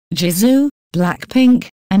Jisoo, BLACKPINK,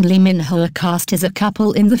 and Lee Min-ho are cast as a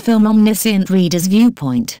couple in the film Omniscient. Reader's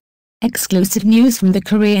Viewpoint. Exclusive news from the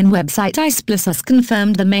Korean website ICE Plus has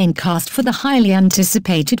confirmed the main cast for the highly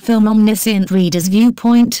anticipated film Omniscient. Reader's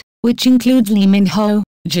Viewpoint, which includes Lee Min-ho,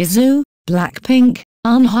 Jisoo, BLACKPINK,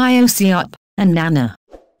 Ahn Hyo Seop, and Nana.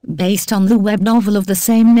 Based on the web novel of the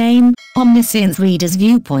same name, Omniscient. Reader's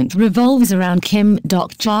Viewpoint revolves around Kim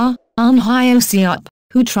Dok Ja, Ahn Hyo Seop,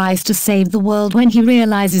 who tries to save the world when he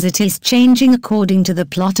realizes it is changing according to the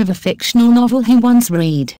plot of a fictional novel he once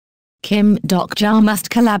read. Kim Dok Ja must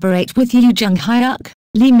collaborate with Yoo Jung Hyuk,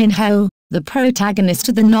 Lee Min-ho, the protagonist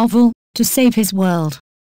of the novel, to save his world.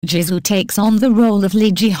 Jisoo takes on the role of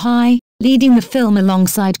Lee Ji Hye, leading the film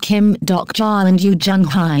alongside Kim Dok Ja and Yoo Jung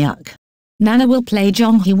Hyuk. Nana will play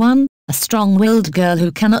Jeong Hee Won, a strong-willed girl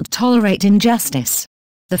who cannot tolerate injustice.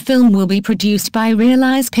 The film will be produced by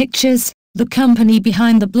Realize Pictures, the company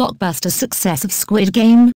behind the blockbuster success of Squid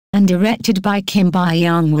Game, and directed by Kim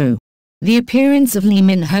Byeong Woo. The appearance of Lee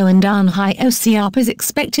Min-ho and Ahn Hyo Seop is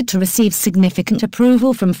expected to receive significant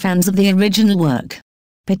approval from fans of the original work.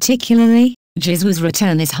 Particularly, Jisoo's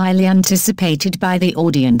return is highly anticipated by the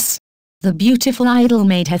audience. The beautiful idol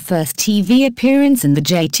made her first TV appearance in the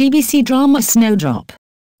JTBC drama Snowdrop.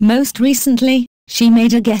 Most recently, she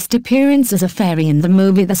made a guest appearance as a fairy in the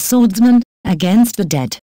movie The Swordsman, Against the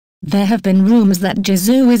Dead. There have been rumors that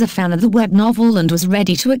Jisoo is a fan of the web novel and was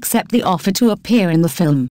ready to accept the offer to appear in the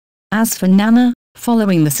film. As for Nana,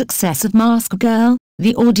 following the success of Mask Girl,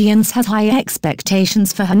 the audience has high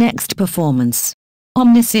expectations for her next performance.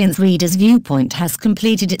 Omniscient. Reader's Viewpoint has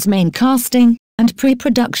completed its main casting, and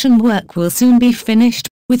pre-production work will soon be finished,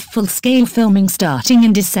 with full-scale filming starting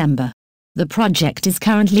in December. The project is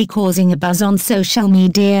currently causing a buzz on social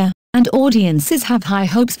media, and audiences have high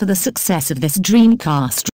hopes for the success of this dream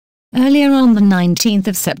cast. Earlier on the 19th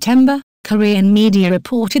of September, Korean media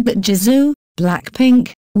reported that Jisoo,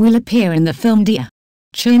 BLACKPINK, will appear in the film Dear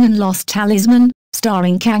Chun and Lost Talisman,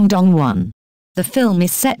 starring Kang Dong-won. The film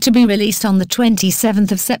is set to be released on the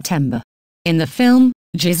 27th of September. In the film,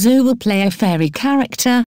 Jisoo will play a fairy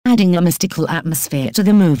character, adding a mystical atmosphere to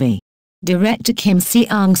the movie. Director Kim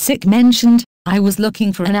Seong-sik mentioned, "I was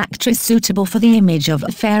looking for an actress suitable for the image of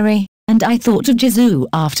a fairy, and I thought of Jisoo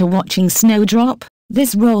after watching Snowdrop.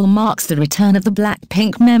 This role marks the return of the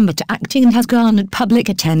BLACKPINK member to acting and has garnered public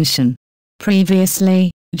attention."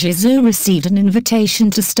 Previously, Jisoo received an invitation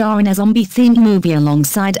to star in a zombie-themed movie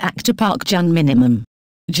alongside actor Park Jung-min.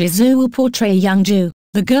 Jisoo will portray Young-ju,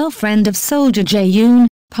 the girlfriend of soldier Jae-yoon,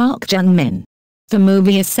 Park Jung-min. The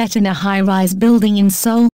movie is set in a high-rise building in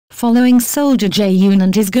Seoul, following soldier Jae-yoon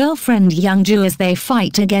and his girlfriend Young-ju as they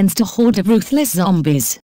fight against a horde of ruthless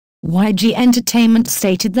zombies. YG Entertainment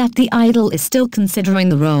stated that the idol is still considering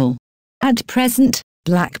the role. At present,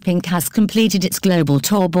 BLACKPINK has completed its global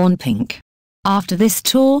tour Born Pink. After this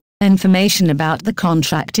tour, information about the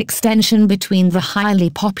contract extension between the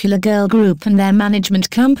highly popular girl group and their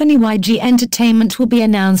management company YG Entertainment will be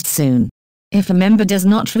announced soon. If a member does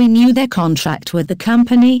not renew their contract with the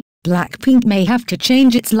company, BLACKPINK may have to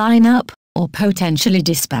change its lineup, or potentially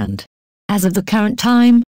disband. As of the current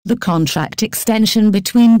time, the contract extension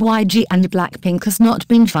between YG and BLACKPINK has not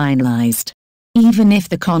been finalized. Even if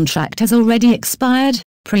the contract has already expired,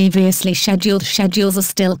 previously scheduled schedules are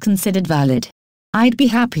still considered valid. I'd be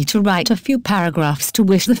happy to write a few paragraphs to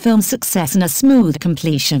wish the film success and a smooth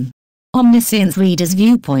completion. Omniscient. Reader's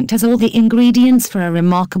Viewpoint has all the ingredients for a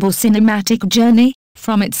remarkable cinematic journey,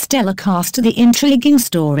 from its stellar cast to the intriguing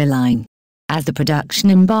storyline. As the production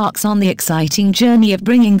embarks on the exciting journey of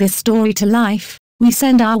bringing this story to life, we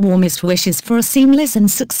send our warmest wishes for a seamless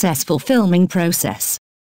and successful filming process.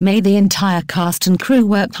 May the entire cast and crew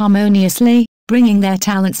work harmoniously, bringing their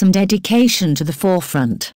talents and dedication to the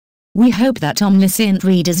forefront. We hope that Omniscient.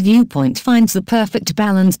 Reader's Viewpoint finds the perfect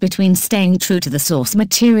balance between staying true to the source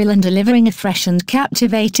material and delivering a fresh and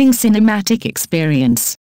captivating cinematic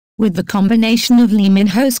experience. With the combination of Lee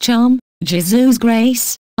Min-ho's charm, Jisoo's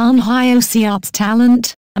grace, Ahn Hyo Seop's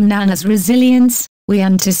talent, and Nana's resilience, we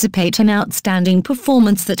anticipate an outstanding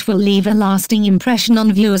performance that will leave a lasting impression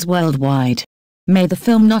on viewers worldwide. May the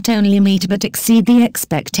film not only meet but exceed the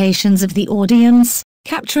expectations of the audience,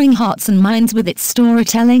 capturing hearts and minds with its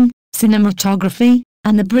storytelling, cinematography,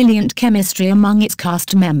 and the brilliant chemistry among its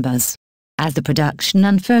cast members. As the production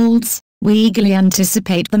unfolds, we eagerly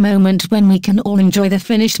anticipate the moment when we can all enjoy the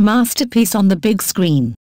finished masterpiece on the big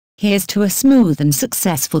screen. Here's to a smooth and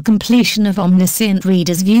successful completion of Omniscient.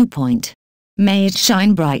 Reader's Viewpoint. May it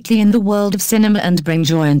shine brightly in the world of cinema and bring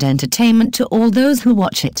joy and entertainment to all those who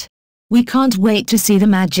watch it. We can't wait to see the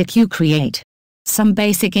magic you create. Some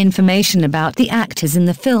basic information about the actors in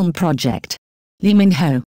the film project. Lee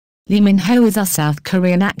Min-ho, Lee Min-ho is a South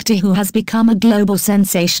Korean actor who has become a global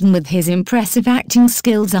sensation with his impressive acting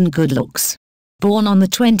skills and good looks. Born on the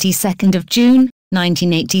 22nd of June,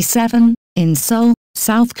 1987, in Seoul,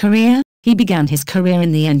 South Korea, he began his career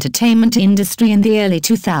in the entertainment industry in the early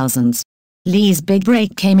 2000s. Lee's big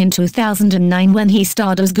break came in 2009 when he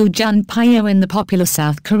starred as Yoo Jung Hyuk in the popular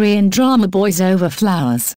South Korean drama Boys Over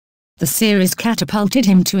Flowers. The series catapulted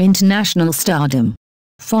him to international stardom.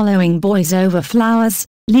 Following Boys Over Flowers,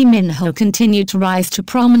 Lee Min-ho continued to rise to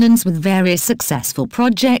prominence with various successful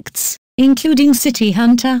projects, including City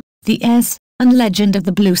Hunter, The Heirs, and Legend of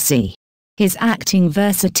the Blue Sea. His acting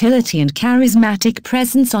versatility and charismatic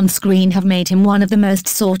presence on screen have made him one of the most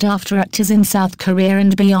sought-after actors in South Korea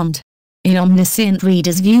and beyond. In Omniscient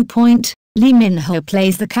Reader's Viewpoint, Lee Min-ho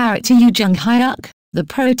plays the character Yoo Jung Hyuk, the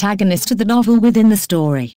protagonist of the novel within the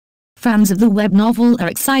story. Fans of the web novel are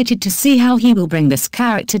excited to see how he will bring this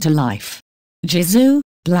character to life. Jisoo,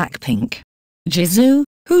 BLACKPINK. Jisoo,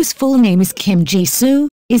 whose full name is Kim Jisoo,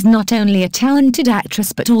 is not only a talented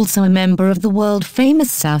actress but also a member of the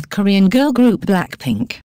world-famous South Korean girl group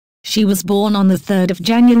BLACKPINK. She was born on the 3rd of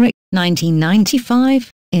January,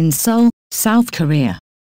 1995, in Seoul, South Korea.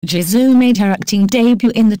 Jisoo made her acting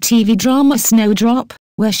debut in the TV drama Snowdrop,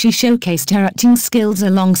 where she showcased her acting skills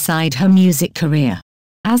alongside her music career.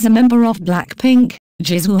 As a member of BLACKPINK,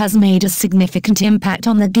 Jisoo has made a significant impact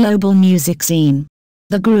on the global music scene.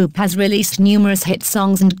 The group has released numerous hit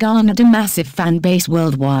songs and garnered a massive fan base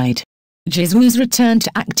worldwide. Jisoo's return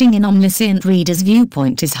to acting in Omniscient Reader's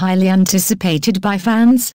Viewpoint is highly anticipated by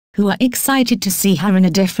fans, who are excited to see her in a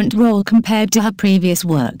different role compared to her previous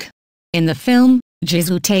work. In the film,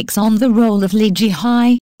 Jisoo takes on the role of Lee Ji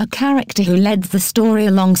Hye, a character who leads the story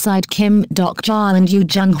alongside Kim Dok Ja and Yoo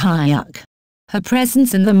Jung Hyuk. Her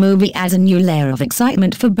presence in the movie adds a new layer of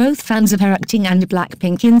excitement for both fans of her acting and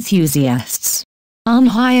BLACKPINK enthusiasts. Ahn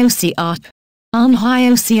Hyo Seop. Ahn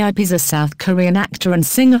Hyo Seop is a South Korean actor and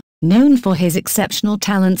singer, known for his exceptional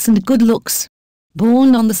talents and good looks.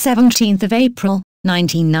 Born on the 17th of April,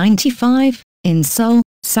 1995, in Seoul,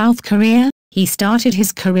 South Korea, he started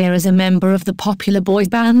his career as a member of the popular boy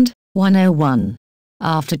band, 101.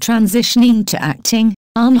 After transitioning to acting,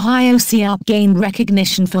 Ahn Hyo Seop gained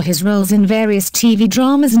recognition for his roles in various TV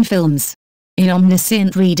dramas and films. In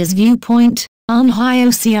Omniscient Reader's Viewpoint, Ahn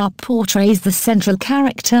Hyo Seop portrays the central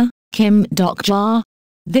character, Kim Dok Ja.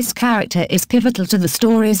 This character is pivotal to the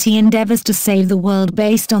story as he endeavors to save the world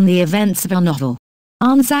based on the events of a novel.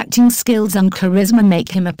 Ahn's acting skills and charisma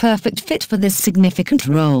make him a perfect fit for this significant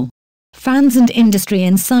role. Fans and industry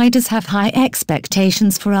insiders have high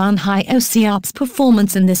expectations for Ahn Hyo Seop's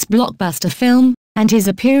performance in this blockbuster film, and his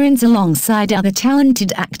appearance alongside other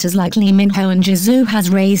talented actors like Lee Min-ho and Jisoo has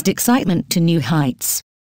raised excitement to new heights.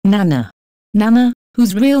 Nana. Nana,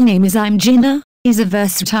 whose real name is Jina, is a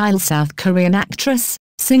versatile South Korean actress,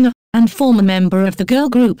 singer, and former member of the girl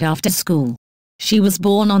group After School. She was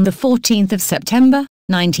born on the 14th of September,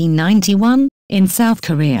 1991, in South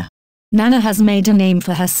Korea. Nana has made a name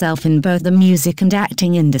for herself in both the music and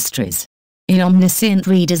acting industries. In Omniscient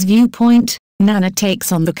Reader's Viewpoint, Nana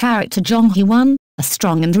takes on the character Jeong Hee Won, a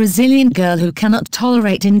strong and resilient girl who cannot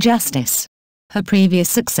tolerate injustice. Her previous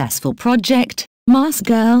successful project, Mask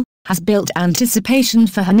Girl, has built anticipation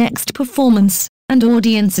for her next performance, and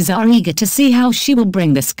audiences are eager to see how she will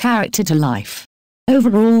bring this character to life.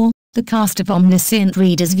 Overall, the cast of Omniscient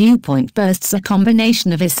Reader's Viewpoint boasts a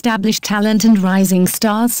combination of established talent and rising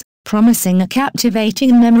stars, promising a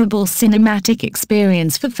captivating and memorable cinematic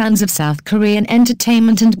experience for fans of South Korean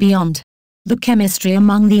entertainment and beyond. The chemistry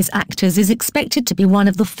among these actors is expected to be one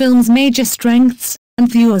of the film's major strengths, and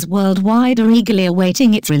viewers worldwide are eagerly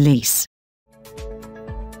awaiting its release.